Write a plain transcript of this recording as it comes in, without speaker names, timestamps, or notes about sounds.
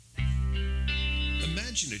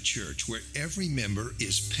Imagine a church where every member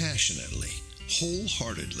is passionately,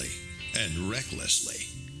 wholeheartedly, and recklessly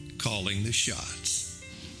calling the shots.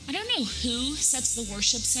 I don't know who sets the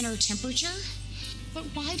worship center temperature, but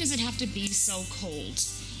why does it have to be so cold?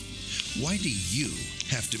 Why do you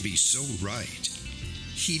have to be so right?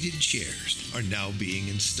 Heated chairs are now being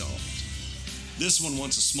installed. This one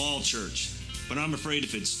wants a small church, but I'm afraid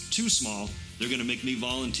if it's too small, they're going to make me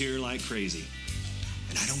volunteer like crazy.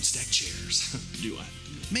 And I don't stack chairs, do I?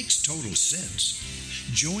 Makes total sense.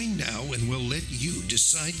 Join now and we'll let you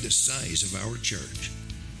decide the size of our church.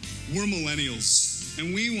 We're millennials,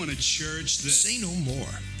 and we want a church that... Say no more.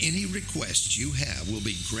 Any requests you have will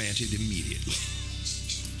be granted immediately.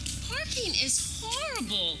 Parking is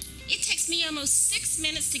horrible. It takes me almost 6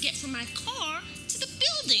 minutes to get from my car to the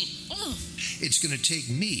building. Oh. It's going to take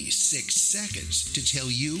me 6 seconds to tell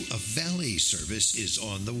you a valet service is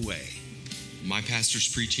on the way. My pastor's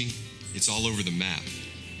preaching, it's all over the map.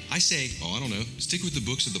 I say, stick with the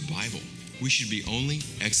books of the Bible. We should be only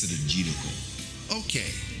exegetical.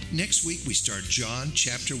 Okay, next week we start John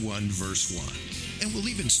chapter 1, verse 1. And we'll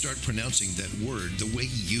even start pronouncing that word the way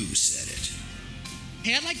you said it.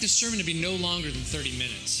 Hey, I'd like the sermon to be no longer than 30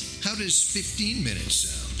 minutes. How does 15 minutes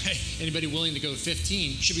sound? Hey, anybody willing to go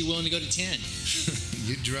 15 should be willing to go to 10.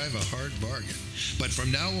 You drive a hard bargain. But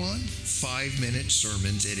from now on, 5-minute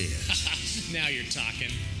sermons it is. Now you're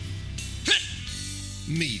talking.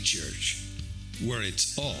 Me Church, where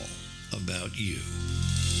it's all about you.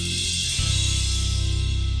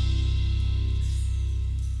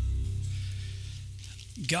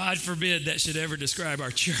 God forbid that should ever describe our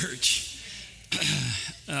church.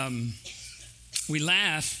 We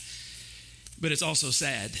laugh, but it's also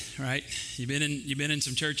sad, right? You've been in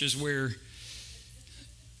some churches where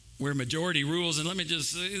majority rules, and let me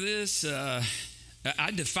just say this: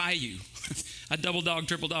 I defy you. I double dog,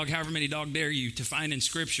 triple dog, however many dog dare you to find in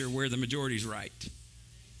Scripture where the majority's right.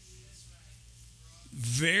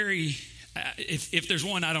 If there's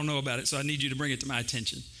one, I don't know about it, so I need you to bring it to my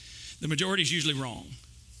attention. The majority is usually wrong.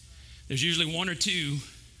 There's usually one or two,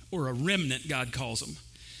 or a remnant, God calls them.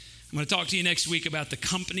 I'm going to talk to you next week about the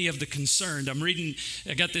company of the concerned.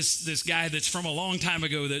 I got this guy that's from a long time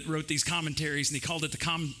ago that wrote these commentaries, and he called it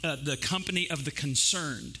the company of the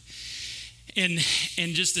concerned. And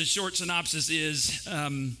just a short synopsis is,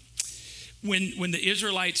 when the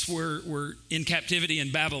Israelites were in captivity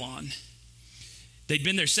in Babylon, they'd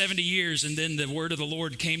been there 70 years, and then the word of the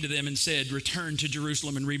Lord came to them and said, return to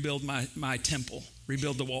Jerusalem and rebuild my temple,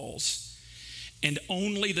 rebuild the walls. And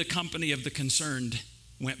only the company of the concerned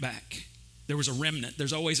went back. There was a remnant.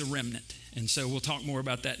 There's always a remnant. And so we'll talk more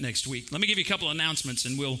about that next week. Let me give you a couple of announcements,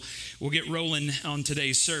 and we'll get rolling on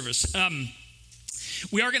today's service.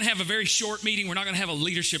 We are going to have a very short meeting. We're not going to have a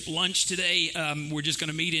leadership lunch today. We're just going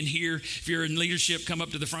to meet in here. If you're in leadership, come up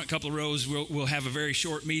to the front couple of rows. We'll have a very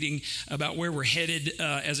short meeting about where we're headed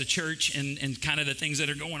as a church and kind of the things that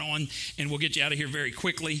are going on, and we'll get you out of here very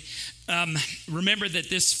quickly. Remember that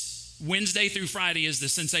this Wednesday through Friday is the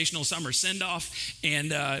Sensational Summer Send-Off,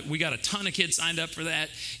 and we got a ton of kids signed up for that.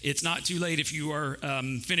 It's not too late if you are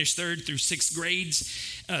finished 3rd through 6th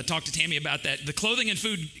grades. Talk to Tammy about that. The clothing and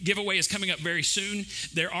food giveaway is coming up very soon.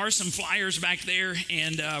 There are some flyers back there,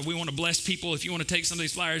 and we want to bless people. If you want to take some of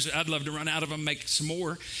these flyers, I'd love to run out of them, make some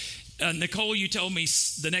more. Nicole, you told me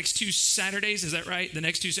the next 2 Saturdays, is that right? The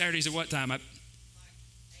next 2 Saturdays at what time?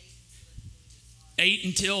 8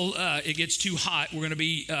 until it gets too hot. We're going to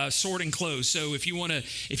be sorting clothes. So if you want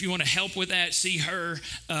to help with that, see her.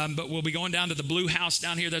 But we'll be going down to the Blue House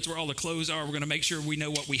down here. That's where all the clothes are. We're going to make sure we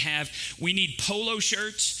know what we have. We need polo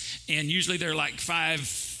shirts, and usually they're like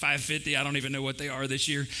 $5.50. I don't even know what they are this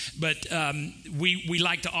year, but we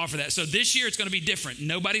like to offer that. So this year it's going to be different.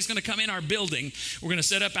 Nobody's going to come in our building. We're going to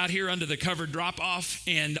set up out here under the covered drop-off,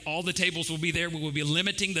 and all the tables will be there. We will be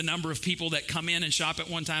limiting the number of people that come in and shop at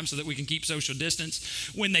one time so that we can keep social distance.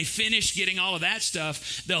 When they finish getting all of that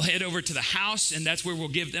stuff, they'll head over to the house, and that's where we'll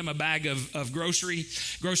give them a bag of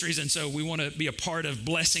groceries. And so we want to be a part of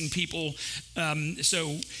blessing people.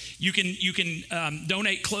 So you can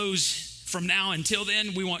donate clothes. From now until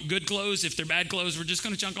then, we want good clothes. If they're bad clothes, we're just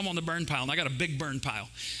going to chunk them on the burn pile. And I got a big burn pile.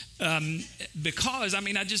 Because,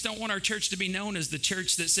 I just don't want our church to be known as the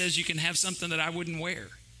church that says you can have something that I wouldn't wear.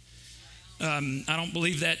 I don't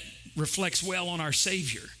believe that reflects well on our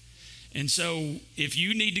Savior. And so if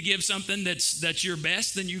you need to give something that's your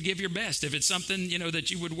best, then you give your best. If it's something,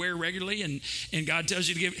 that you would wear regularly and God tells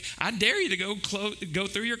you to give, I dare you to go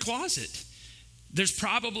through your closet. There's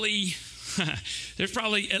probably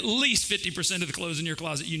at least 50% of the clothes in your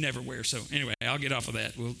closet you never wear. So anyway, I'll get off of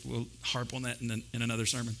that. We'll harp on that in another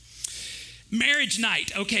sermon. Marriage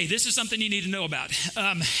night. Okay, this is something you need to know about.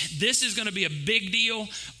 This is going to be a big deal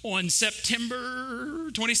on September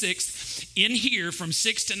 26th in here from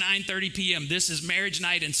 6 to 9:30 p.m. This is marriage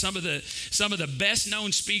night, and some of the best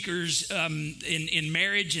known speakers in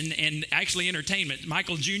marriage and actually entertainment.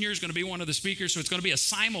 Michael Jr. is going to be one of the speakers, so it's going to be a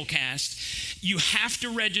simulcast. You have to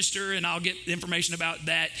register, and I'll get information about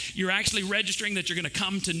that. You're actually registering that you're going to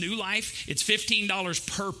come to New Life. It's $15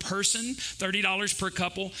 per person, $30 per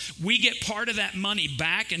couple. We get part of that money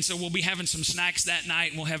back, and so we'll be having some snacks that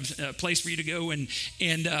night, and we'll have a place for you to go and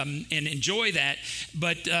enjoy that.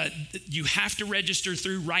 But you have to register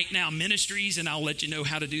through Right Now Ministries, and I'll let you know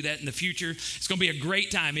how to do that in the future. It's going to be a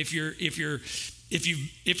great time. If you're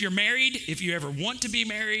married, if you ever want to be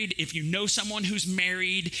married, if you know someone who's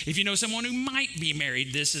married, if you know someone who might be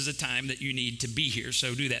married, this is a time that you need to be here.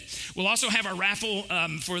 So do that. We'll also have our raffle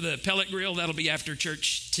for the pellet grill. That'll be after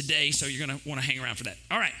church today, so you're going to want to hang around for that.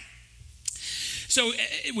 All right. So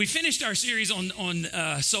we finished our series on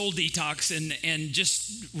soul detox, and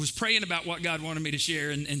just was praying about what God wanted me to share,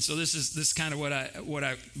 and so this is kind of what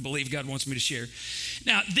I believe God wants me to share.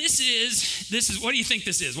 Now this is what do you think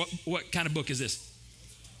this is? What kind of book is this?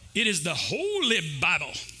 It is the Holy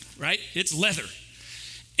Bible, right? It's leather,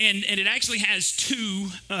 and it actually has two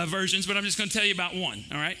versions, but I'm just going to tell you about one.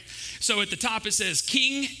 All right. So at the top it says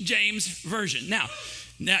King James Version. Now,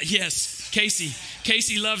 yes.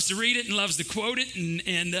 Casey loves to read it and loves to quote it,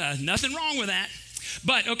 and nothing wrong with that.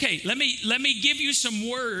 But okay, let me give you some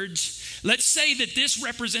words. Let's say that this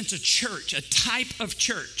represents a church, a type of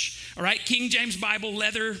church. All right, King James Bible,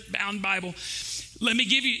 leather bound Bible. Let me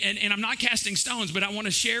give you, and I'm not casting stones, but I want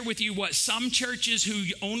to share with you what some churches who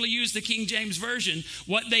only use the King James Version,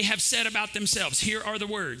 what they have said about themselves. Here are the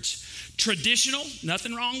words. Traditional,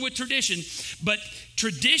 nothing wrong with tradition, but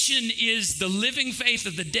tradition is the living faith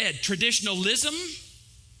of the dead. Traditionalism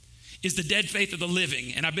is the dead faith of the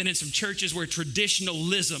living. And I've been in some churches where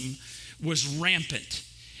traditionalism was rampant,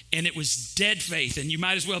 and it was dead faith. And you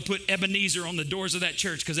might as well put Ebenezer on the doors of that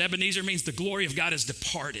church, because Ebenezer means the glory of God has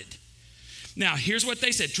departed. Now, here's what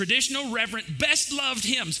they said. Traditional, reverent, best loved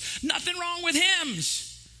hymns. Nothing wrong with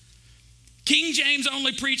hymns. King James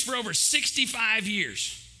only preached for over 65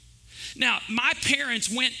 years. Now, my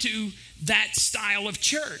parents went to that style of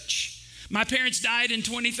church. My parents died in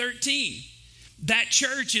 2013. That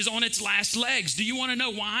church is on its last legs. Do you want to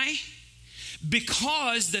know why?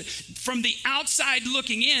 Because from the outside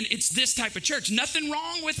looking in, it's this type of church. Nothing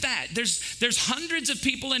wrong with that. There's hundreds of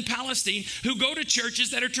people in Palestine who go to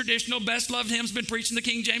churches that are traditional, best loved hymns, been preached in the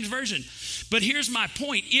King James Version. But here's my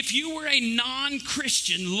point. If you were a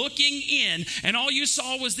non-Christian looking in and all you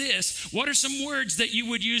saw was this, what are some words that you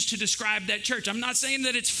would use to describe that church? I'm not saying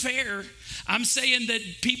that it's fair. I'm saying that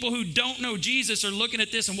people who don't know Jesus are looking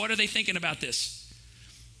at this, and what are they thinking about this?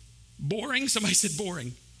 Boring? Somebody said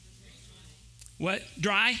boring. What?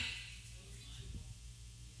 Dry?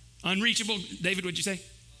 Unreachable? David, what'd you say?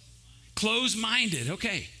 Closed-minded.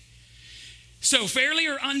 Okay. So fairly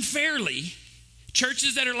or unfairly,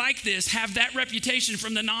 churches that are like this have that reputation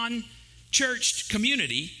from the non-church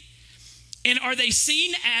community. And are they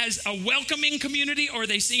seen as a welcoming community, or are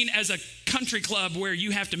they seen as a country club where you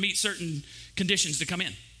have to meet certain conditions to come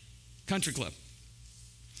in? Country club.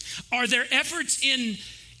 Are there efforts in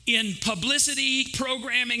publicity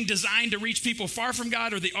programming designed to reach people far from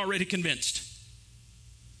God, or are they already convinced?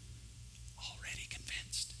 Already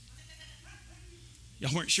convinced.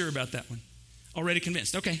 Y'all weren't sure about that one. Already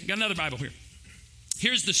convinced. Okay, got another Bible here.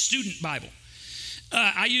 Here's the Student Bible.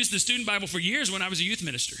 I used the Student Bible for years when I was a youth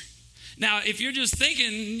minister. Now, if you're just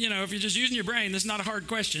thinking, if you're just using your brain, this is not a hard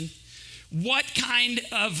question. What kind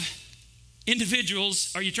of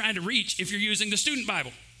individuals are you trying to reach if you're using the Student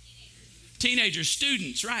Bible? Teenagers,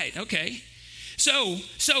 students, right, okay. So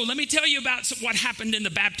let me tell you about what happened in the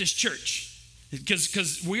Baptist church.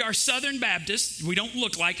 Because we are Southern Baptists. We don't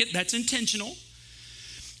look like it. That's intentional.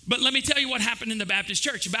 But let me tell you what happened in the Baptist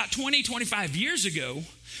church. About 25 years ago,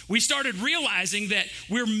 we started realizing that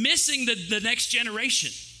we're missing the next generation,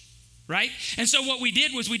 right? And so what we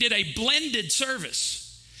did was we did a blended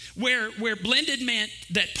service, where blended meant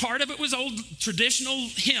that part of it was old traditional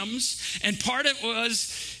hymns, and part of it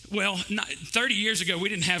was, 30 years ago, we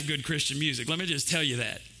didn't have good Christian music. Let me just tell you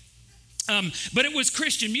that. But it was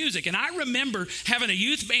Christian music. And I remember having a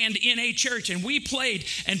youth band in a church, and we played,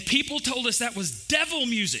 and people told us that was devil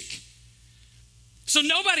music. So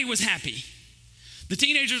nobody was happy. The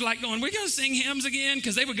teenagers were like going, we're going to sing hymns again,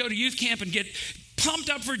 because they would go to youth camp and get pumped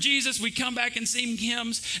up for Jesus. We'd come back and sing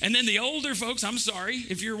hymns. And then the older folks, I'm sorry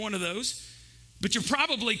if you're one of those, but you're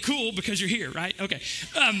probably cool because you're here, right? Okay.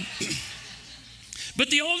 But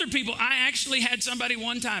the older people, I actually had somebody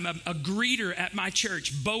one time, a greeter at my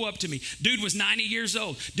church, bow up to me. Dude was 90 years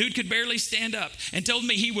old. Dude could barely stand up and told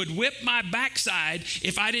me he would whip my backside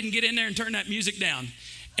if I didn't get in there and turn that music down.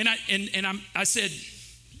 And I said,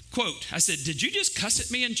 quote, I said, did you just cuss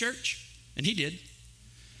at me in church? And he did.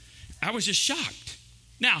 I was just shocked.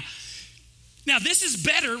 Now this is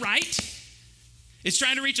better, right? It's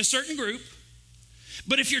trying to reach a certain group.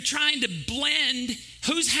 But if you're trying to blend,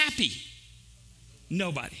 who's happy?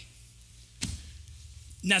 Nobody.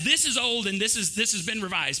 Now this is old and this has been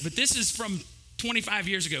revised, but this is from 25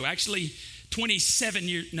 years ago. Actually,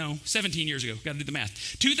 17 years ago. Got to do the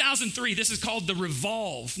math. 2003, this is called the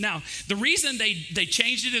Revolve. Now, the reason they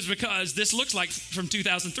changed it is because this looks like from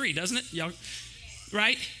 2003, doesn't it? Y'all,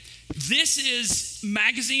 right? This is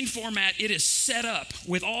magazine format. It is set up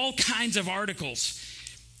with all kinds of articles,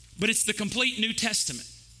 but it's the complete New Testament.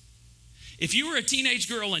 If you were a teenage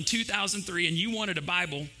girl in 2003 and you wanted a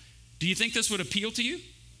Bible, do you think this would appeal to you? Yes.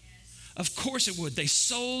 Of course it would. They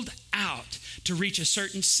sold out to reach a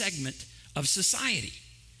certain segment of society.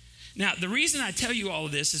 Now, the reason I tell you all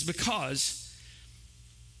of this is because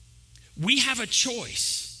we have a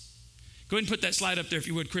choice. Go ahead and put that slide up there if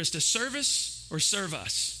you would, Krista. Service or serve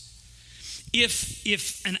us?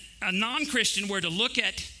 If a non-Christian were to look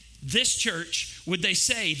at this church, would they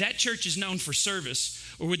say that church is known for service?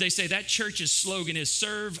 Or would they say that church's slogan is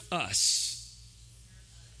serve us?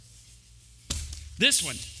 This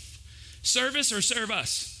one, service or serve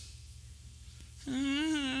us?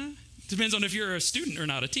 Depends on if you're a student or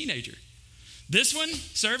not, a teenager. This one,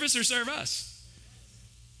 service or serve us?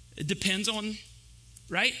 It depends on,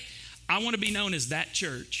 right? I want to be known as that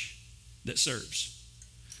church that serves.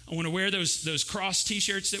 I want to wear those cross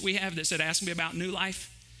t-shirts that we have that said, ask me about New Life.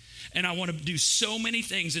 And I want to do so many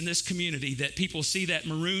things in this community that people see that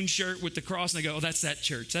maroon shirt with the cross and they go, oh, that's that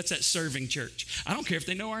church. That's that serving church. I don't care if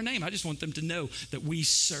they know our name. I just want them to know that we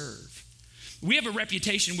serve. We have a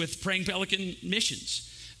reputation with Praying Pelican Missions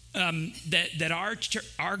that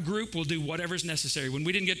our group will do whatever's necessary. When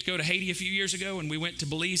we didn't get to go to Haiti a few years ago and we went to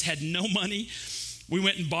Belize, had no money, we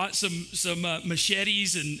went and bought some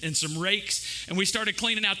machetes and some rakes, and we started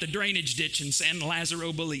cleaning out the drainage ditch in San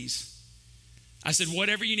Lazaro, Belize. I said,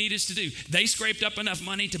 whatever you need us to do. They scraped up enough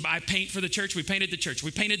money to buy paint for the church. We painted the church. We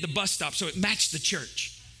painted the bus stop so it matched the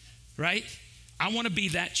church, right? I want to be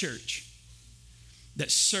that church that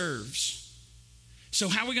serves. So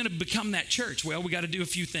how are we going to become that church? Well, we got to do a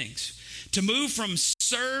few things. To move from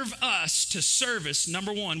serve us to service,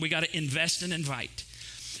 number one, we got to invest and invite.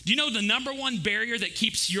 Do you know the number one barrier that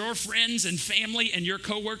keeps your friends and family and your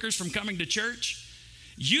coworkers from coming to church?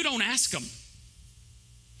 You don't ask them.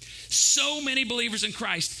 So many believers in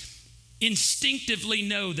Christ instinctively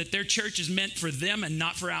know that their church is meant for them and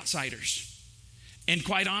not for outsiders. And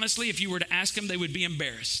quite honestly, if you were to ask them, they would be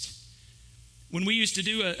embarrassed. When we used to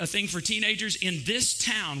do a thing for teenagers in this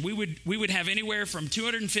town, we would have anywhere from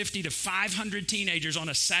 250 to 500 teenagers on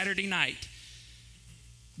a Saturday night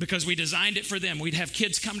because we designed it for them. We'd have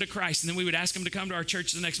kids come to Christ, and then we would ask them to come to our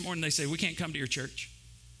church the next morning. They say, we can't come to your church.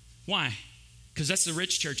 Why? Because that's the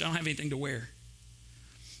rich church. I don't have anything to wear.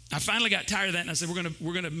 I finally got tired of that, and I said,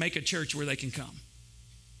 we're gonna make a church where they can come.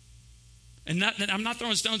 And I'm not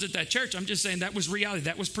throwing stones at that church. I'm just saying that was reality.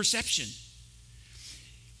 That was perception.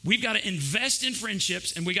 We've got to invest in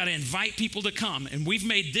friendships, and we got to invite people to come. And we've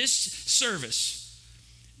made this service,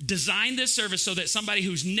 designed this service so that somebody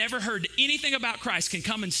who's never heard anything about Christ can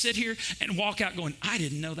come and sit here and walk out going, I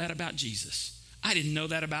didn't know that about Jesus. I didn't know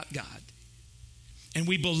that about God. And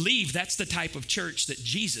we believe that's the type of church that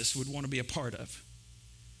Jesus would want to be a part of.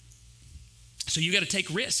 So you got to take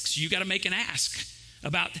risks. You got to make an ask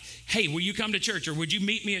about, hey, will you come to church, or would you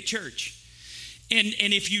meet me at church? And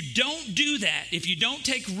if you don't do that, if you don't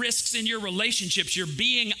take risks in your relationships, you're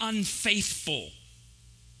being unfaithful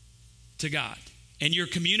to God. And you're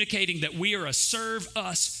communicating that we are a serve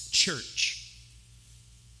us church.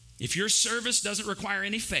 If your service doesn't require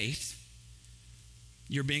any faith,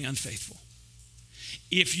 you're being unfaithful.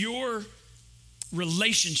 If your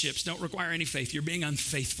relationships don't require any faith, you're being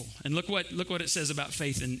unfaithful. And look what it says about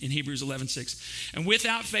faith in Hebrews 11:6. And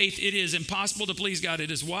without faith, it is impossible to please God.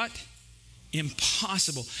 It is what?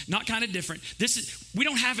 Impossible. Not kind of different. We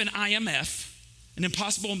don't have an IMF, an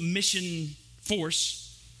impossible mission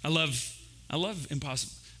force. I love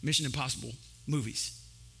Mission Impossible movies.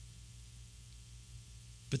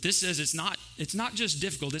 But this says it's not just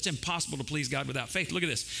difficult, it's impossible to please God without faith. Look at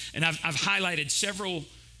this. And I've highlighted several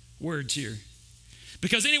words here.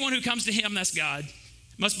 Because anyone who comes to him, that's God,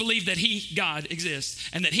 must believe that he, God, exists,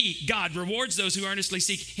 and that he, God, rewards those who earnestly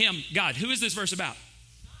seek him, God. Who is this verse about?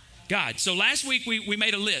 God. So last week we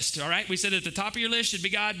made a list, all right? We said at the top of your list should be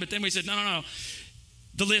God, but then we said, no.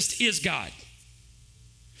 The list is God.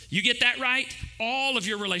 You get that right, all of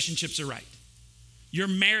your relationships are right. Your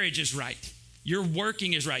marriage is right. Your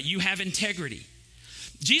working is right. You have integrity.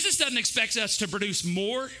 Jesus doesn't expect us to produce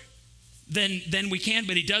more than we can,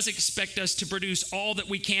 but he does expect us to produce all that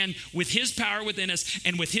we can with his power within us,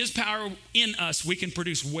 and with his power in us, we can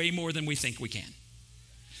produce way more than we think we can.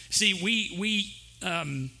 See, we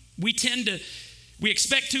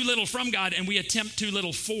expect too little from God, and we attempt too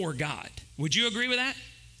little for God. Would you agree with that?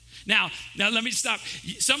 Now let me stop.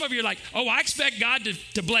 Some of you are like, oh, I expect God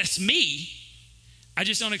to bless me. I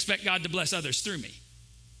just don't expect God to bless others through me.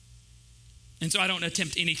 And so I don't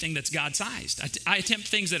attempt anything that's God-sized. I attempt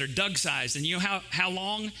things that are Doug-sized. And you know how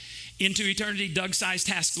long into eternity Doug-sized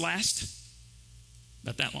tasks last?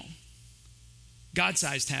 About that long.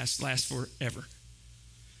 God-sized tasks last forever.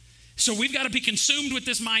 So we've got to be consumed with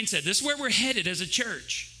this mindset. This is where we're headed as a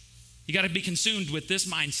church. You got to be consumed with this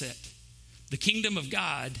mindset. The kingdom of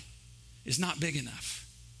God is not big enough.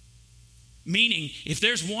 Meaning, if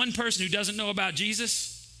there's one person who doesn't know about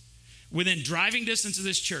Jesus, within driving distance of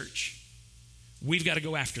this church, we've got to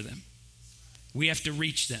go after them. We have to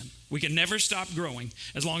reach them. We can never stop growing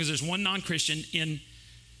as long as there's one non-Christian in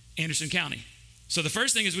Anderson County. So the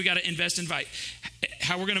first thing is we got to invest in invite.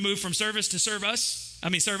 How we're going to move from serve us to service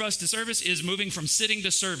is moving from sitting to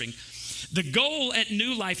serving. The goal at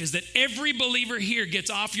New Life is that every believer here gets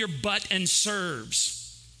off your butt and serves.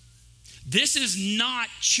 This is not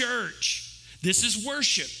church. This is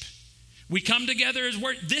worship. We come together as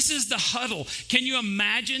work. This is the huddle. Can you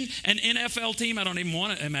imagine an NFL team? I don't even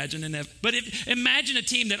want to imagine imagine a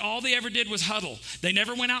team that all they ever did was huddle. They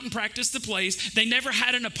never went out and practiced the plays. They never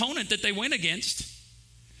had an opponent that they went against.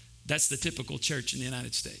 That's the typical church in the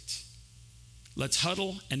United States. Let's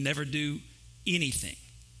huddle and never do anything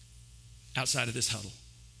outside of this huddle.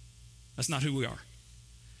 That's not who we are.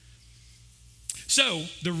 So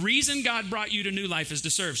the reason God brought you to New Life is to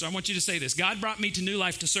serve. So I want you to say this. God brought me to New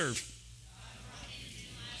Life to serve.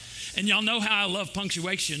 And y'all know how I love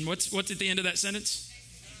punctuation. What's at the end of that sentence?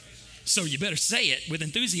 So you better say it with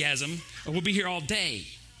enthusiasm or we'll be here all day.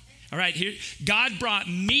 All right, here. God brought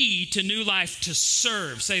me to New Life to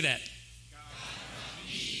serve. Say that.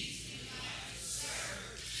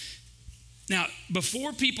 Now,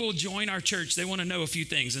 before people join our church, they want to know a few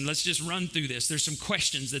things, and let's just run through this. There's some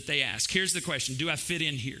questions that they ask. Here's the question: do I fit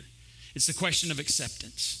in here? It's the question of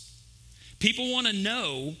acceptance. People want to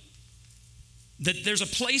know that there's a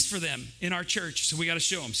place for them in our church, so we got to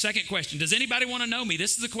show them. Second question: does anybody want to know me?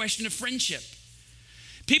 This is the question of friendship.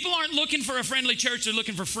 People aren't looking for a friendly church; they're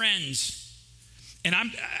looking for friends. And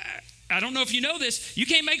I don't know if you know this. You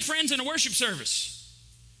can't make friends in a worship service.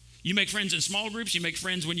 You make friends in small groups. You make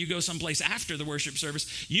friends when you go someplace after the worship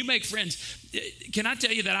service. You make friends. Can I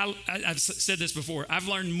tell you that I've said this before. I've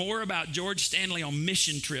learned more about George Stanley on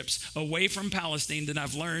mission trips away from Palestine than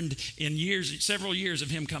I've learned in several years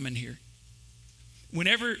of him coming here.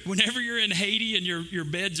 Whenever you're in Haiti and your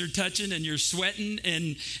beds are touching and you're sweating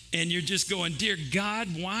and you're just going, dear God,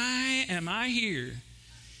 why am I here?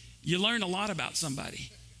 You learn a lot about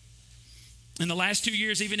somebody. In the last 2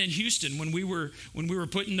 years, even in Houston, when we were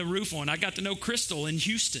putting the roof on, I got to know Crystal in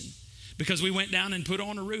Houston because we went down and put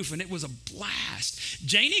on a roof, and it was a blast.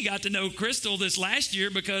 Janie got to know Crystal this last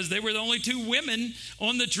year because they were the only two women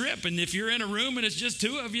on the trip. And if you're in a room and it's just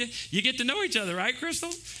two of you, you get to know each other, right,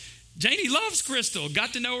 Crystal? Janie loves Crystal.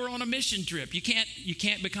 Got to know her on a mission trip. You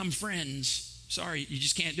can't become friends. Sorry, you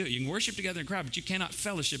just can't do it. You can worship together in a crowd, but you cannot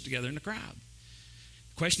fellowship together in a crowd.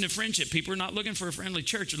 Question of friendship. People are not looking for a friendly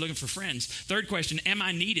church. They're looking for friends. Third question, am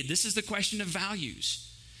I needed? This is the question of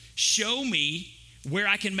values. Show me where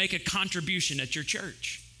I can make a contribution at your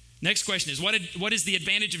church. Next question is, what is the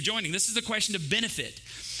advantage of joining? This is the question of benefit.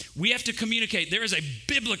 We have to communicate. There's a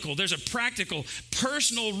practical,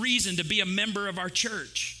 personal reason to be a member of our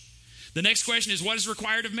church. The next question is, what is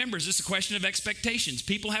required of members? This is a question of expectations.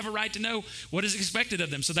 People have a right to know what is expected of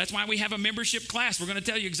them. So that's why we have a membership class. We're going to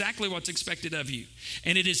tell you exactly what's expected of you.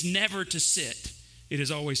 And it is never to sit. It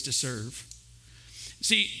is always to serve.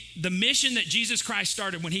 See, the mission that Jesus Christ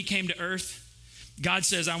started when he came to earth, God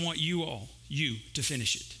says, I want you to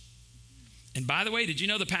finish it. And by the way, did you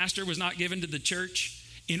know the pastor was not given to the church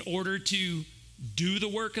in order to do the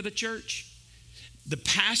work of the church? The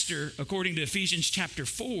pastor, according to Ephesians chapter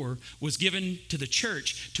 4, was given to the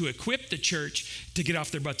church to equip the church to get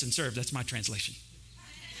off their butts and serve. That's my translation.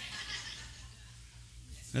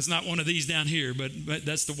 That's not one of these down here, but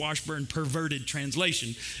that's the Washburn perverted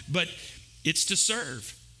translation. But it's to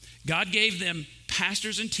serve. God gave them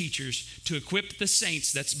pastors and teachers to equip the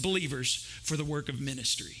saints, that's believers, for the work of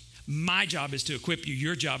ministry. My job is to equip you.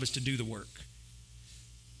 Your job is to do the work.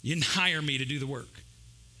 You didn't hire me to do the work.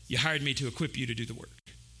 You hired me to equip you to do the work.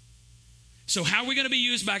 So how are we going to be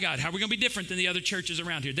used by God? How are we going to be different than the other churches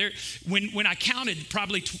around here? When I counted,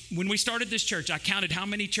 when we started this church, I counted how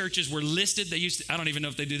many churches were listed. I don't even know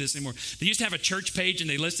if they do this anymore. They used to have a church page and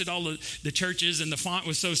they listed all the churches, and the font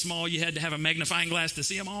was so small you had to have a magnifying glass to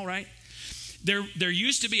see them all, right? There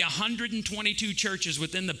used to be 122 churches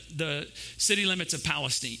within the city limits of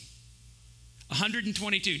Palestine.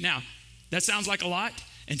 122. Now, that sounds like a lot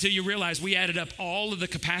until you realize we added up all of the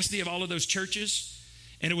capacity of all of those churches,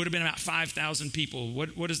 and it would have been about 5,000 people.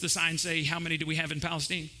 What does the sign say? How many do we have in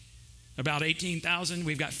Palestine? About 18,000.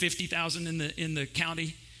 We've got 50,000 in the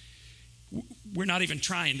county. We're not even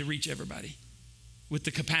trying to reach everybody with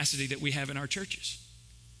the capacity that we have in our churches.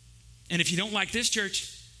 And if you don't like this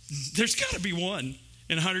church, there's got to be one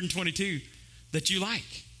in 122 that you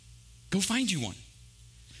like. Go find you one.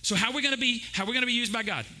 So how are we going to be used by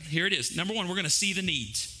God? Here it is. Number one, we're going to see the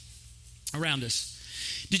needs around us.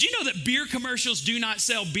 Did you know that beer commercials do not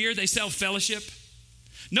sell beer? They sell fellowship.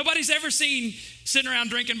 Nobody's ever seen sitting around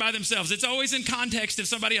drinking by themselves. It's always in context of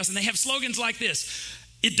somebody else. And they have slogans like this.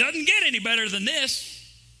 It doesn't get any better than this.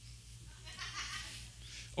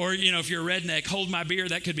 Or, if you're a redneck, hold my beer.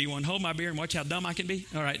 That could be one. Hold my beer and watch how dumb I can be.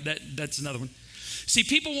 All right, that's another one. See,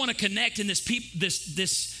 people want to connect, and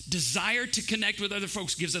this desire to connect with other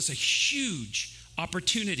folks gives us a huge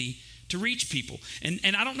opportunity to reach people.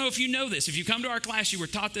 And I don't know if you know this. If you come to our class, you were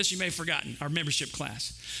taught this, you may have forgotten, our membership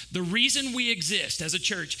class. The reason we exist as a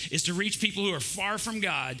church is to reach people who are far from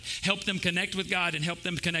God, help them connect with God, and help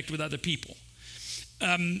them connect with other people.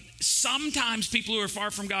 Sometimes people who are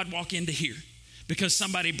far from God walk into here because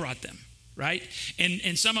somebody brought them, right?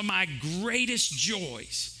 And some of my greatest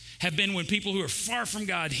joys have been when people who are far from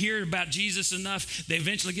God hear about Jesus enough, they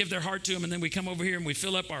eventually give their heart to him, and then we come over here and we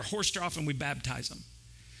fill up our horse trough and we baptize them.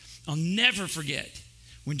 I'll never forget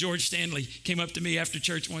when George Stanley came up to me after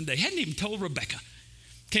church one day, hadn't even told Rebecca,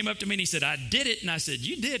 came up to me and he said, I did it. And I said,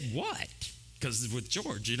 you did what? Because with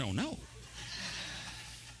George, you don't know.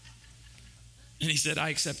 And he said, I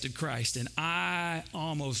accepted Christ, and I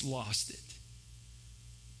almost lost it.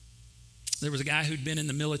 There was a guy who'd been in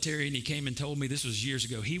the military, and he came and told me, this was years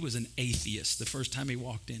ago, he was an atheist the first time he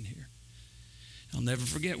walked in here. I'll never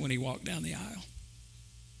forget when he walked down the aisle.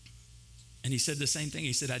 And he said the same thing.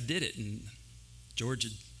 He said, I did it. And George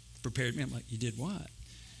had prepared me. I'm like, you did what?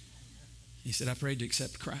 He said, I prayed to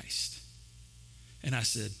accept Christ. And I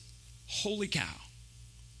said, holy cow.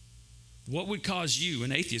 What would cause you,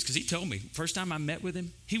 an atheist, because he told me, first time I met with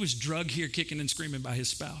him, he was drugged here kicking and screaming by his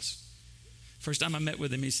spouse. First time I met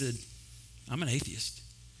with him, he said, I'm an atheist.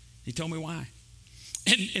 He told me why.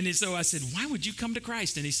 And so I said, why would you come to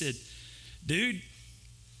Christ? And he said, dude,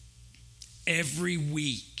 every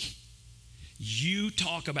week you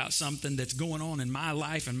talk about something that's going on in my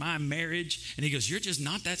life and my marriage. And he goes, you're just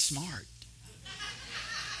not that smart.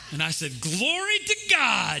 And I said, glory to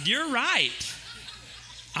God, you're right.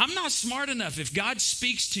 I'm not smart enough. If God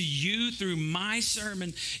speaks to you through my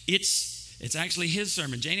sermon, it's actually his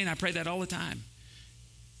sermon. Janie and I pray that all the time.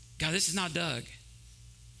 God, this is not Doug.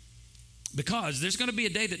 Because there's going to be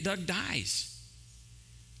a day that Doug dies.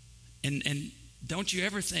 And don't you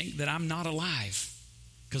ever think that I'm not alive.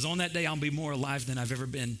 Because on that day, I'll be more alive than I've ever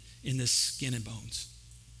been in this skin and bones.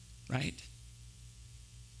 Right?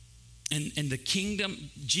 And the kingdom,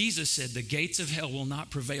 Jesus said, the gates of hell will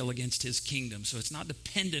not prevail against his kingdom. So it's not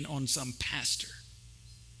dependent on some pastor.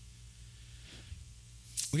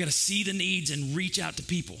 We got to see the needs and reach out to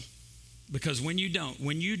people. Because when you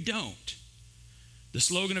don't, the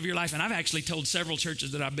slogan of your life, and I've actually told several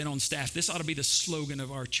churches that I've been on staff, this ought to be the slogan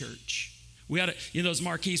of our church. We ought to, those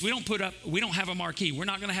marquees, we don't have a marquee. We're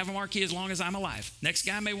not going to have a marquee as long as I'm alive. Next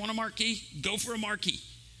guy may want a marquee, go for a marquee.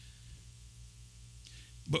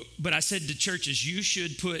 But I said to churches, you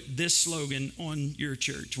should put this slogan on your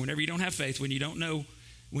church. Whenever you don't have faith, when you don't know,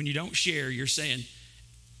 when you don't share, you're saying,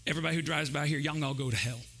 everybody who drives by here, y'all all go to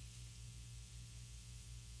hell.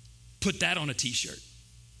 Put that on a t-shirt.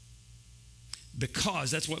 Because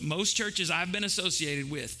that's what most churches I've been associated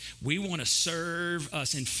with. We want to serve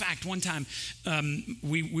us. In fact, one time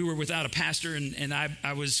we were without a pastor, and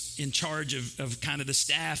I was in charge of kind of the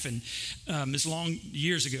staff, and this long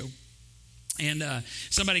years ago. And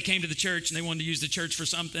somebody came to the church and they wanted to use the church for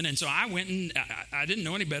something. And so I went and I didn't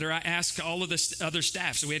know any better. I asked all of the other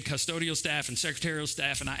staff. So we had custodial staff and secretarial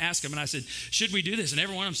staff. And I asked them and I said, should we do this? And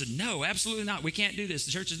every one of them said, no, absolutely not. We can't do this.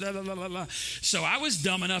 The church is blah, blah, blah, blah, blah. So I was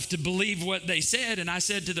dumb enough to believe what they said. And I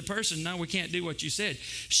said to the person, no, we can't do what you said.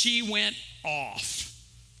 She went off.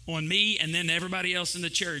 on me and then everybody else in the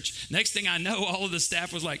church. Next thing I know, all of the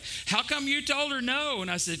staff was like, how come you told her no? And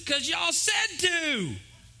I said, because y'all said to.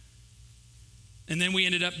 And then we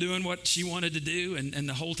ended up doing what she wanted to do. And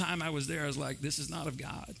the whole time I was there, I was like, this is not of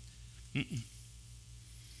God. Mm-mm.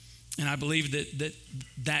 And I believe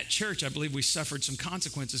that church, I believe we suffered some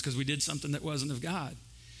consequences because we did something that wasn't of God.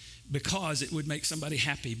 Because it would make somebody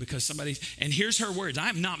happy. And here's her words.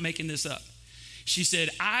 I'm not making this up. She said,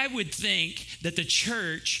 I would think that the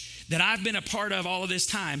church that I've been a part of all of this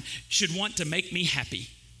time should want to make me happy.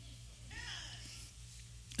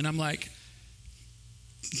 And I'm like,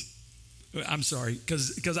 I'm sorry,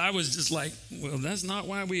 because I was just like, well, that's not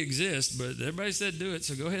why we exist, but everybody said do it,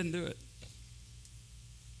 so go ahead and do it.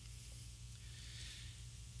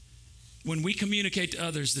 When we communicate to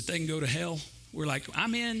others that they can go to hell, we're like,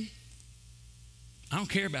 I'm in. I don't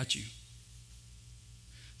care about you.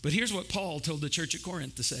 But here's what Paul told the church at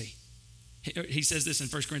Corinth to say. He says this in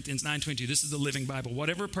 1 Corinthians 9:22. This is the Living Bible.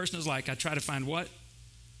 Whatever a person is like, I try to find what?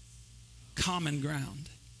 Common ground.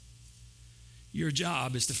 Your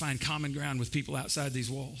job is to find common ground with people outside these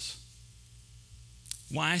walls.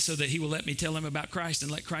 Why? So that he will let me tell him about Christ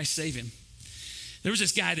and let Christ save him. There was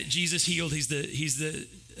this guy that Jesus healed. He's the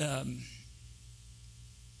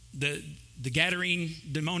Gadarene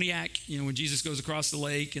demoniac, when Jesus goes across the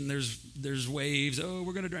lake and there's waves. Oh,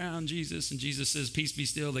 we're going to drown Jesus. And Jesus says, peace be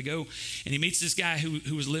still. They go and he meets this guy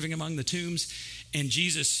who was living among the tombs, and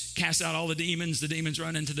Jesus casts out all the demons. The demons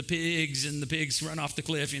run into the pigs and the pigs run off the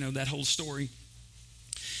cliff, that whole story.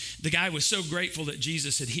 The guy was so grateful that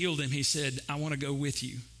Jesus had healed him. He said, I want to go with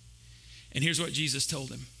you. And here's what Jesus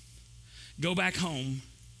told him. Go back home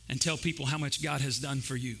and tell people how much God has done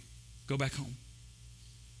for you. Go back home.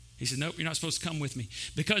 He said, nope, you're not supposed to come with me.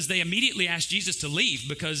 Because they immediately asked Jesus to leave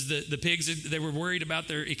because the pigs, they were worried about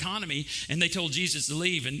their economy, and they told Jesus to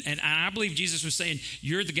leave. And I believe Jesus was saying,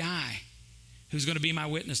 you're the guy who's going to be my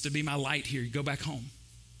witness, to be my light here. Go back home.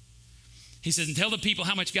 He says, and tell the people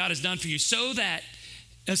how much God has done for you. So that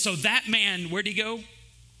man, where'd he go?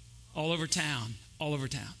 All over town, all over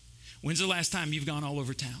town. When's the last time you've gone all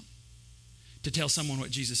over town to tell someone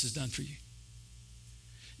what Jesus has done for you?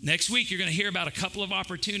 Next week, you're going to hear about a couple of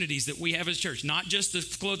opportunities that we have as a church, not just the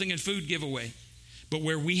clothing and food giveaway, but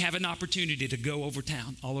where we have an opportunity to go over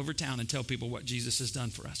town, all over town, and tell people what Jesus has done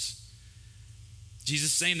for us.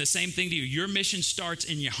 Jesus is saying the same thing to you. Your mission starts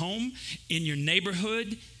in your home, in your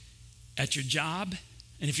neighborhood, at your job.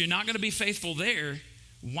 And if you're not going to be faithful there,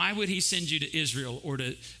 why would he send you to Israel or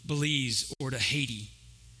to Belize or to Haiti?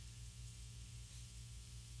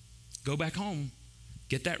 Go back home,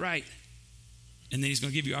 get that right. And then he's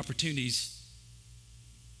going to give you opportunities.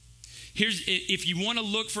 If you want to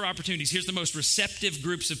look for opportunities, here's the most receptive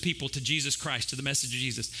groups of people to Jesus Christ, to the message of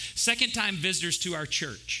Jesus. Second-time visitors to our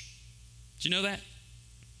church. Did you know that?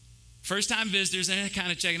 First-time visitors,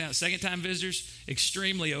 kind of checking out. Second-time visitors,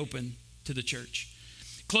 extremely open to the church.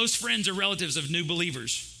 Close friends or relatives of new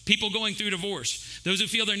believers. People going through divorce. Those who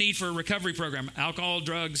feel their need for a recovery program. Alcohol,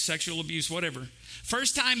 drugs, sexual abuse, whatever.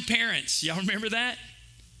 First-time parents. Y'all remember that?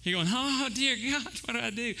 You're going, oh, dear God, what do I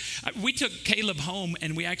do? We took Caleb home,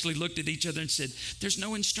 and we actually looked at each other and said, there's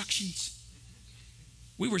no instructions.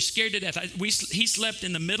 We were scared to death. He slept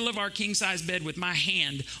in the middle of our king-size bed with my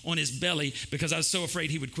hand on his belly because I was so afraid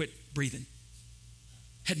he would quit breathing.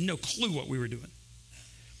 Had no clue what we were doing.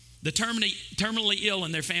 The terminally ill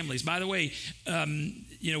and their families. By the way,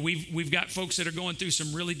 we've got folks that are going through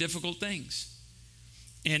some really difficult things,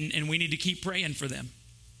 and we need to keep praying for them.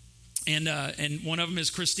 And one of them is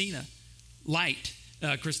Christina Light,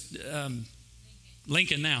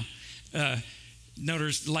 Lincoln now. Known her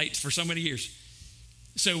as Light for so many years.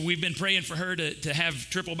 So we've been praying for her to have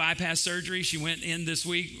triple bypass surgery. She went in this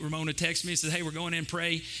week. Ramona texted me and said, hey, we're going in,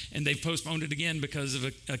 pray. And they've postponed it again because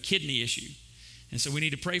of a kidney issue. And so we need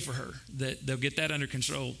to pray for her that they'll get that under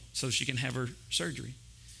control so she can have her surgery.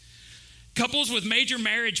 Couples with major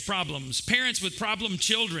marriage problems, parents with problem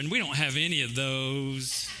children. We don't have any of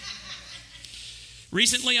those.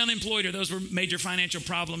 Recently unemployed, or those were major financial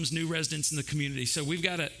problems, new residents in the community. So we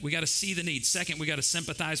got to see the need. Second, we got to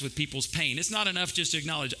sympathize with people's pain. It's not enough just to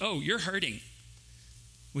acknowledge, oh, you're hurting.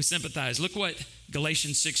 We sympathize. Look what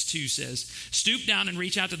Galatians 6:2 says. Stoop down and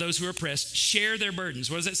reach out to those who are oppressed. Share their burdens.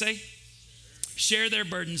 What does that say? Share their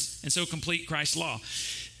burdens and so complete Christ's law.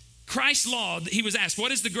 Christ's law, he was asked,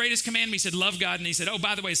 what is the greatest commandment? He said, love God. And he said, oh,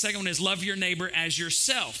 by the way, the second one is love your neighbor as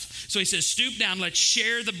yourself. So he says, stoop down, let's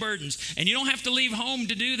share the burdens. And you don't have to leave home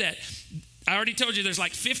to do that. I already told you there's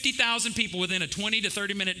like 50,000 people within a 20 to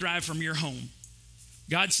 30 minute drive from your home.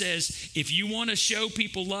 God says, if you want to show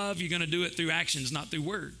people love, you're going to do it through actions, not through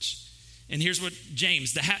words. And here's what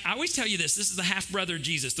James, I always tell you this is the half-brother of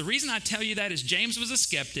Jesus. The reason I tell you that is James was a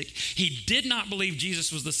skeptic. He did not believe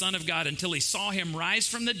Jesus was the Son of God until he saw him rise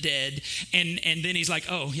from the dead. And then he's like,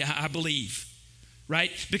 oh, yeah, I believe. Right?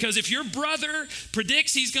 Because if your brother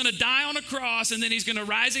predicts he's going to die on a cross and then he's going to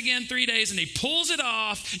rise again 3 days and he pulls it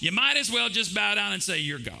off, you might as well just bow down and say,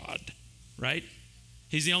 you're God. Right?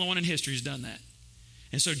 He's the only one in history who's done that.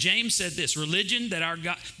 And so James said this, religion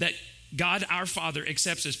that God our Father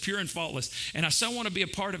accepts as pure and faultless. And I so want to be a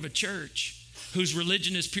part of a church whose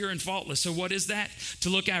religion is pure and faultless. So what is that? To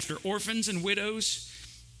look after orphans and widows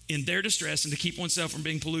in their distress and to keep oneself from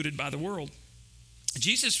being polluted by the world.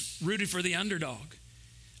 Jesus rooted for the underdog.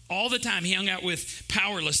 All the time he hung out with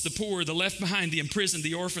powerless, the poor, the left behind, the imprisoned,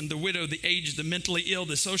 the orphan, the widow, the aged, the mentally ill,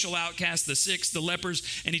 the social outcast, the sick, the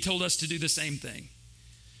lepers, and he told us to do the same thing.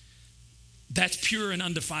 That's pure and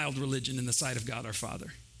undefiled religion in the sight of God our Father.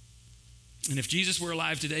 And if Jesus were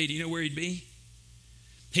alive today, do you know where he'd be?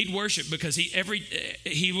 He'd worship because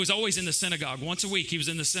he was always in the synagogue. Once a week he was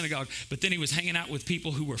in the synagogue, but then he was hanging out with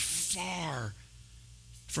people who were far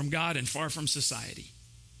from God and far from society.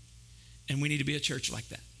 And we need to be a church like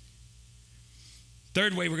that.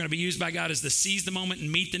 Third way we're going to be used by God is to seize the moment and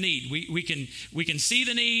meet the need. We can see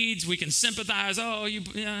the needs, we can sympathize,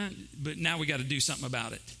 but now we got to do something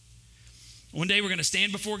about it. One day we're going to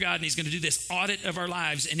stand before God and he's going to do this audit of our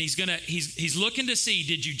lives, and he's looking to see,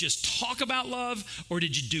 did you just talk about love or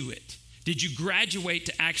did you do it? Did you graduate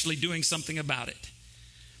to actually doing something about it?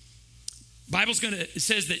 It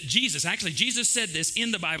says that Jesus said this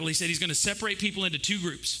in the Bible. He said he's going to separate people into two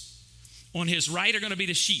groups. On his right are going to be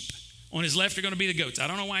the sheep. On his left are going to be the goats. I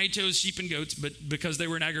don't know why he chose sheep and goats, but because they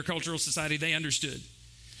were an agricultural society, they understood.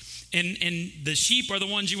 And the sheep are the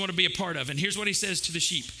ones you want to be a part of. And here's what he says to the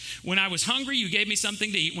sheep. When I was hungry, you gave me something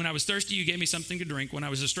to eat. When I was thirsty, you gave me something to drink. When I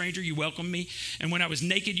was a stranger, you welcomed me. And when I was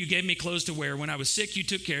naked, you gave me clothes to wear. When I was sick, you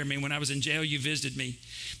took care of me. When I was in jail, you visited me.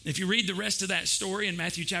 If you read the rest of that story in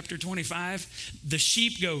Matthew chapter 25, the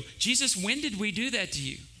sheep go, Jesus, when did we do that to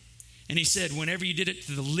you? And he said, whenever you did it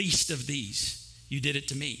to the least of these, you did it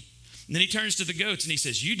to me. And then he turns to the goats and he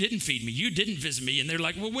says, you didn't feed me. You didn't visit me. And they're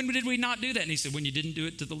like, well, when did we not do that? And he said, when you didn't do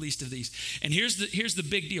it to the least of these. And here's the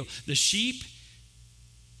big deal. The sheep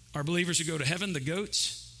are believers who go to heaven. The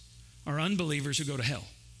goats are unbelievers who go to hell.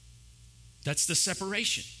 That's the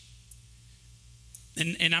separation.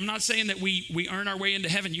 And I'm not saying that we earn our way into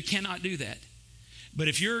heaven. You cannot do that. But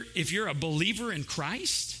if you're a believer in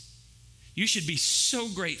Christ, you should be so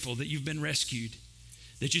grateful that you've been rescued,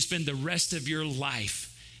 that you spend the rest of your life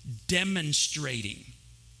demonstrating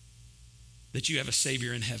that you have a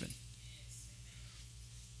Savior in heaven.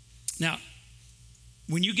 Now,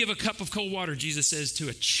 when you give a cup of cold water, Jesus says, to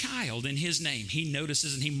a child in his name, he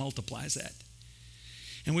notices and he multiplies that.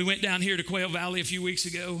 And we went down here to Quail Valley a few weeks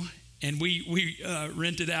ago, and we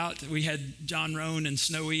rented out. We had John Roan and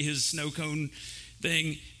Snowy, his snow cone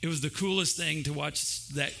thing. It was the coolest thing to watch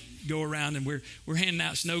that go around, and we're handing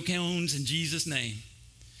out snow cones in Jesus' name.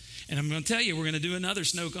 And I'm going to tell you, we're going to do another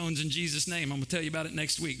snow cones in Jesus' name. I'm going to tell you about it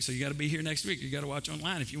next week. So you got to be here next week. You got to watch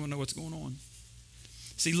online if you want to know what's going on.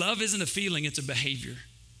 See, love isn't a feeling, it's a behavior.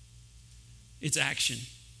 It's action.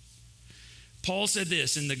 Paul said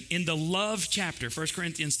this in the love chapter, 1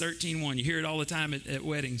 Corinthians 13:1. You hear it all the time at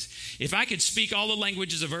weddings. If I could speak all the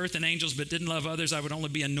languages of earth and angels but didn't love others, I would only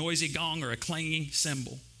be a noisy gong or a clanging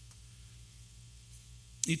cymbal.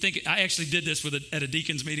 You think I actually did this at a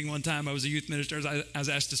deacons meeting one time. I was a youth minister. I was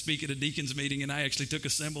asked to speak at a deacons meeting, and I actually took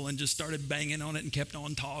a cymbal and just started banging on it and kept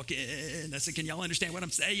on talking. I said, "Can y'all understand what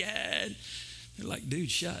I'm saying?" They're like,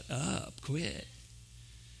 "Dude, shut up, quit."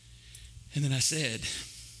 And then I said,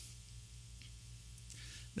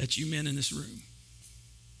 "That's you men in this room.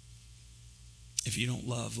 If you don't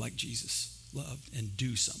love like Jesus loved and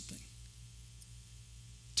do something."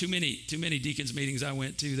 Too many deacons meetings I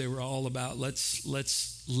went to, they were all about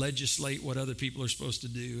let's legislate what other people are supposed to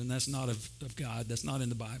do, and that's not of God. That's not in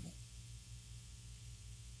the Bible.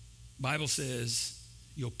 Bible says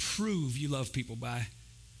you'll prove you love people by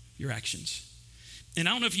your actions. And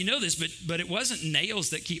I don't know if you know this, but it wasn't nails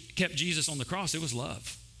that kept Jesus on the cross. It was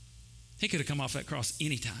love. He could have come off that cross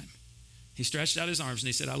anytime. He stretched out his arms and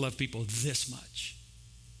he said, I love people this much.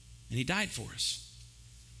 And he died for us.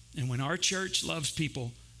 And when our church loves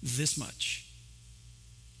people this much,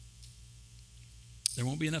 there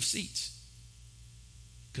won't be enough seats,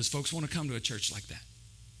 because folks want to come to a church like that,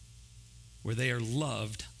 where they are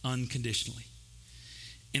loved unconditionally.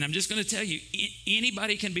 And I'm just going to tell you,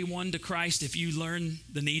 anybody can be won to Christ if you learn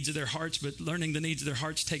the needs of their hearts, but learning the needs of their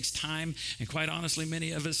hearts takes time. And quite honestly,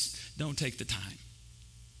 many of us don't take the time.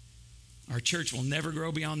 Our church will never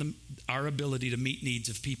grow beyond our ability to meet needs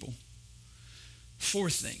of people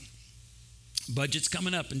Fourth thing, budget's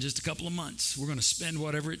coming up in just a couple of months. We're going to spend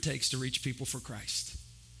whatever it takes to reach people for Christ.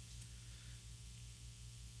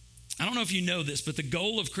 I don't know if you know this, but the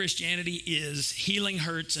goal of Christianity is healing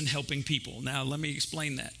hurts and helping people. Now, let me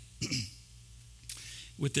explain that.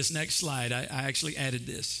 With this next slide, I actually added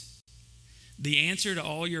this. The answer to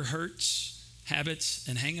all your hurts, habits,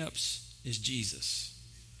 and hang-ups is Jesus.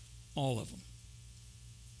 All of them.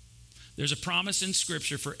 There's a promise in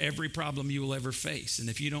Scripture for every problem you will ever face. And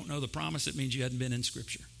if you don't know the promise, it means you hadn't been in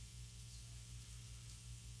Scripture.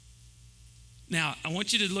 Now, I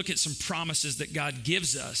want you to look at some promises that God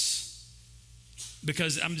gives us.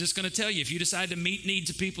 Because I'm just going to tell you, if you decide to meet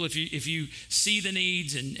needs of people, if you see the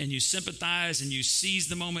needs and you sympathize and you seize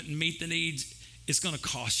the moment and meet the needs, it's going to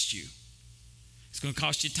cost you. It's going to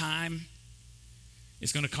cost you time.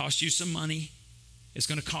 It's going to cost you some money. It's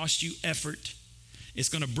going to cost you effort. It's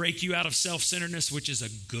going to break you out of self-centeredness, which is a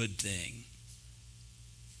good thing,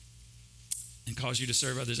 and cause you to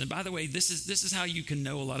serve others. And by the way, this is how you can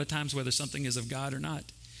know a lot of times whether something is of God or not.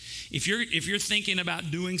 If you're thinking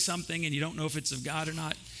about doing something and you don't know if it's of God or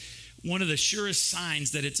not, one of the surest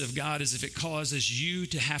signs that it's of God is if it causes you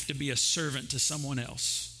to have to be a servant to someone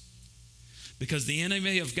else. Because the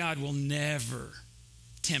enemy of God will never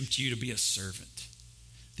tempt you to be a servant.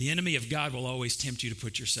 The enemy of God will always tempt you to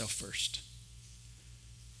put yourself first.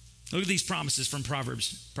 Look at these promises from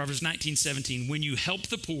Proverbs. Proverbs 19:17. When you help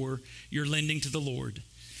the poor, you're lending to the Lord.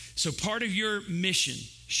 So part of your mission,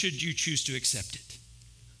 should you choose to accept it,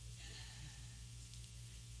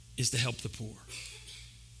 is to help the poor.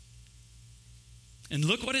 And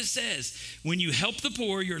look what it says. When you help the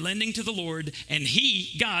poor, you're lending to the Lord, and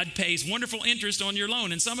He, God, pays wonderful interest on your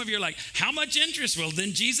loan. And some of you are like, how much interest? Well,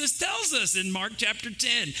 then Jesus tells us in Mark chapter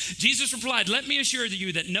 10. Jesus replied, let me assure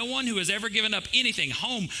you that no one who has ever given up anything,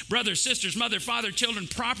 home, brothers, sisters, mother, father, children,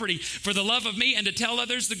 property, for the love of me and to tell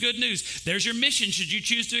others the good news. There's your mission should you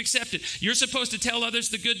choose to accept it. You're supposed to tell others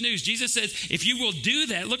the good news. Jesus says, if you will do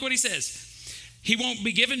that, look what He says. He won't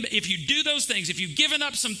be given, if you do those things, if you've given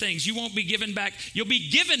up some things, you won't be given back. You'll be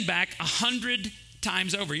given back 100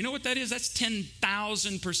 times over. You know what that is? That's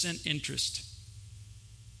 10,000% interest.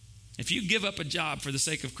 If you give up a job for the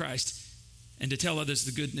sake of Christ and to tell others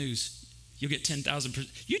the good news, you'll get 10,000%.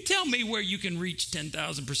 You tell me where you can reach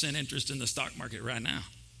 10,000% interest in the stock market right now.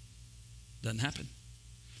 Doesn't happen.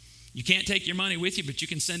 You can't take your money with you, but you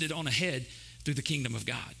can send it on ahead through the kingdom of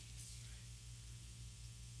God.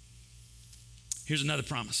 Here's another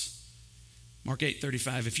promise. Mark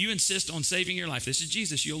 8:35. If you insist on saving your life, this is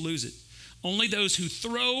Jesus, you'll lose it. Only those who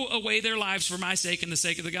throw away their lives for my sake and the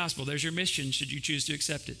sake of the gospel. There's your mission should you choose to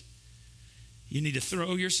accept it. You need to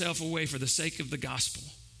throw yourself away for the sake of the gospel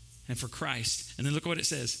and for Christ. And then look what it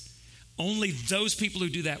says. Only those people who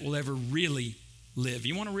do that will ever really live.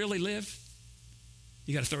 You want to really live?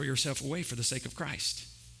 You got to throw yourself away for the sake of Christ.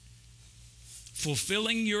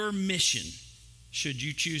 Fulfilling your mission, should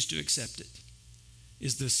you choose to accept it,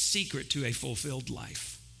 is the secret to a fulfilled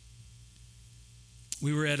life.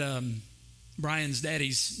 We were at Brian's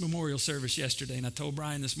daddy's memorial service yesterday, and I told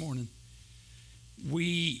Brian this morning,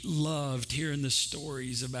 we loved hearing the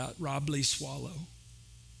stories about Rob Lee Swallow.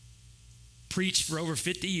 Preached for over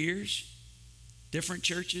 50 years, different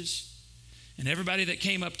churches, and everybody that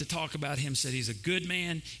came up to talk about him said he's a good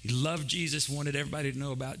man, he loved Jesus, wanted everybody to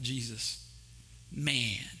know about Jesus.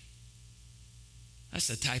 Man, that's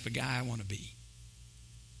the type of guy I want to be.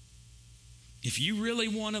 If you really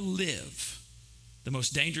want to live, the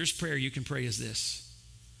most dangerous prayer you can pray is this: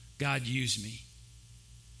 God, use me.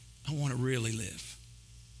 I want to really live.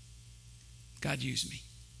 God, use me.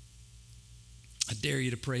 I dare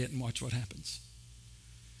you to pray it and watch what happens.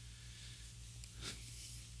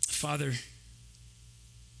 Father,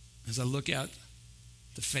 as I look out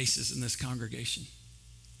the faces in this congregation,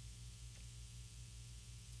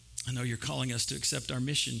 I know you're calling us to accept our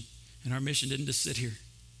mission, and our mission isn't to sit here.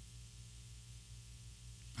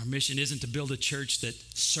 Our mission isn't to build a church that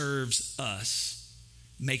serves us,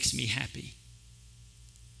 makes me happy.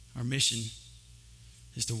 Our mission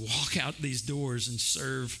is to walk out these doors and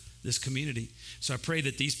serve this community. So I pray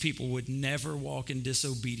that these people would never walk in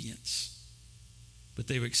disobedience, but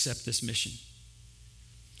they would accept this mission.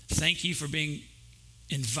 Thank you for being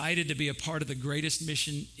invited to be a part of the greatest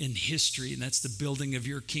mission in history, and that's the building of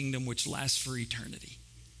your kingdom, which lasts for eternity.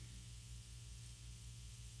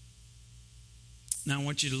 Now I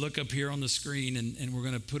want you to look up here on the screen, and we're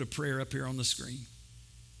going to put a prayer up here on the screen.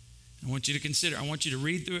 I want you to consider, I want you to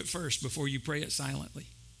read through it first before you pray it silently,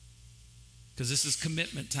 because this is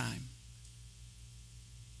commitment time.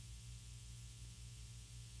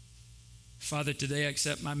 Father, today I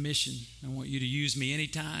accept my mission. I want you to use me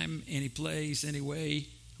anytime, any place, any way.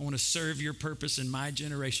 I want to serve your purpose in my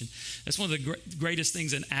generation. That's one of the greatest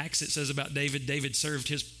things in Acts. It says about David. David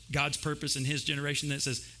served God's purpose in his generation. That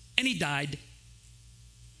says, and he died.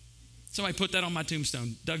 So I put that on my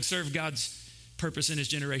tombstone. Doug served God's purpose in his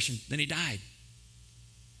generation. Then he died.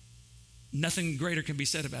 Nothing greater can be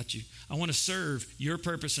said about you. I want to serve your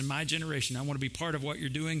purpose in my generation. I want to be part of what you're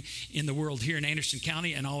doing in the world here in Anderson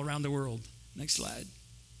County and all around the world. Next slide.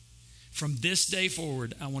 From this day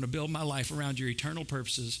forward, I want to build my life around your eternal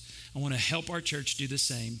purposes. I want to help our church do the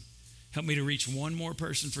same. Help me to reach one more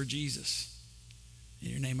person for Jesus. In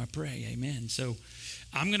your name I pray, amen. So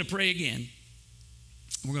I'm going to pray again.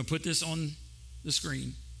 We're going to put this on the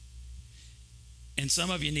screen. And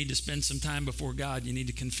some of you need to spend some time before God. You need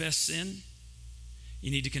to confess sin.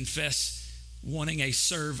 You need to confess wanting a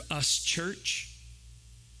serve us church.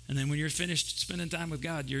 And then when you're finished spending time with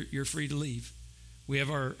God, you're free to leave. We have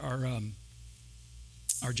our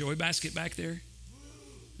joy basket back there.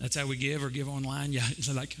 That's how we give or give online. Yeah,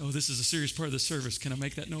 it's like, oh, this is a serious part of the service. Can I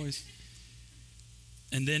make that noise?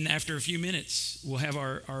 And then after a few minutes, we'll have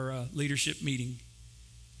our leadership meeting.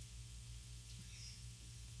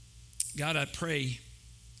 God, I pray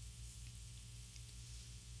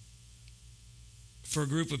for a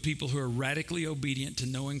group of people who are radically obedient to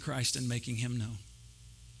knowing Christ and making him known.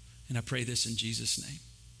 And I pray this in Jesus' name.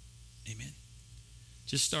 Amen.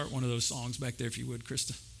 Just start one of those songs back there if you would,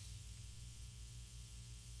 Krista.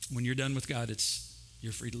 When you're done with God,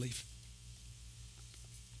 you're free to leave.